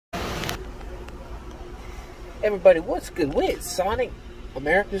Everybody, what's good? With Sonic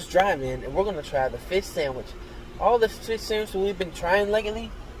America's Drive-In, and we're gonna try the fish sandwich. All the fish sandwiches we've been trying lately,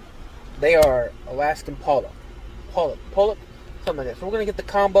 they are Alaskan pollock, something like that. So we're gonna get the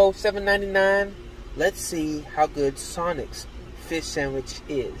combo, $7.99. Let's see how good Sonic's fish sandwich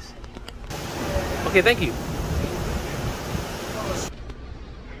is. Okay, thank you.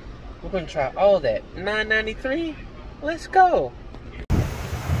 We're gonna try all of that. $9.93. Let's go.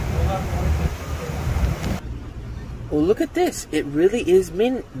 Oh, look at this. It really is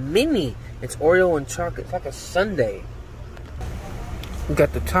mini. It's Oreo and chocolate. It's like a sundae. We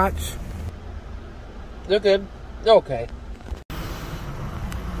got the tots. They're good. They're okay.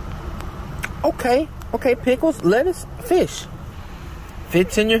 Okay, pickles, lettuce, fish.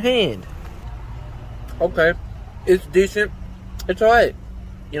 Fits in your hand. Okay. It's decent. It's alright.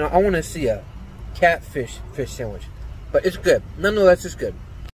 You know, I want to see a catfish fish sandwich. But it's good. Nonetheless, it's good.